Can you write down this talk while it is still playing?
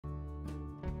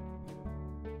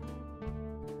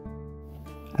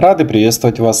Рады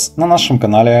приветствовать вас на нашем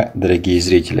канале, дорогие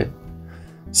зрители.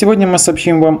 Сегодня мы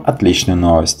сообщим вам отличную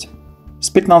новость. С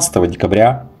 15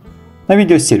 декабря на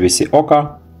видеосервисе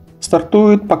ОККО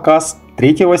стартует показ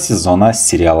третьего сезона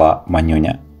сериала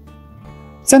 «МАНЮНЯ».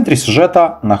 В центре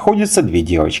сюжета находятся две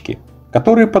девочки,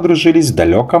 которые подружились в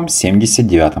далеком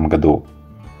 1979 году.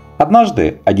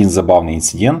 Однажды один забавный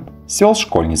инцидент свел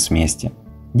школьниц вместе.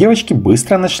 Девочки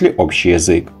быстро нашли общий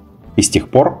язык и с тех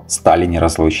пор стали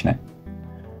неразлучны.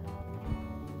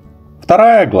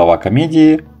 Вторая глава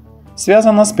комедии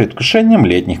связана с предвкушением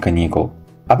летних каникул.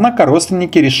 Однако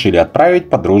родственники решили отправить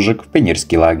подружек в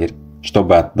пионерский лагерь,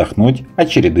 чтобы отдохнуть от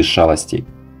череды шалостей.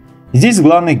 Здесь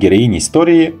главных героинь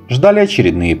истории ждали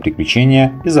очередные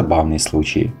приключения и забавные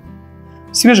случаи.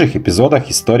 В свежих эпизодах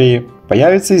истории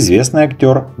появится известный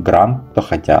актер Грант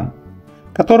Тохотян,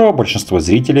 которого большинство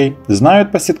зрителей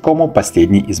знают по ситкому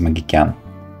 «Последний из магикян».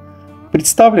 В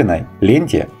представленной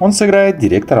ленте он сыграет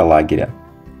директора лагеря.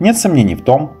 Нет сомнений в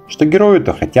том, что герою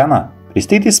Тохотяна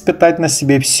предстоит испытать на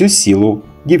себе всю силу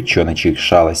девчоночьих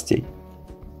шалостей.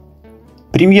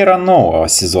 Премьера нового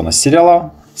сезона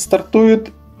сериала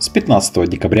стартует с 15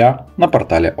 декабря на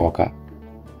портале ОККО.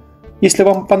 Если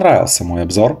вам понравился мой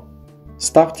обзор,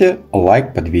 ставьте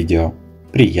лайк под видео.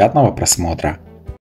 Приятного просмотра!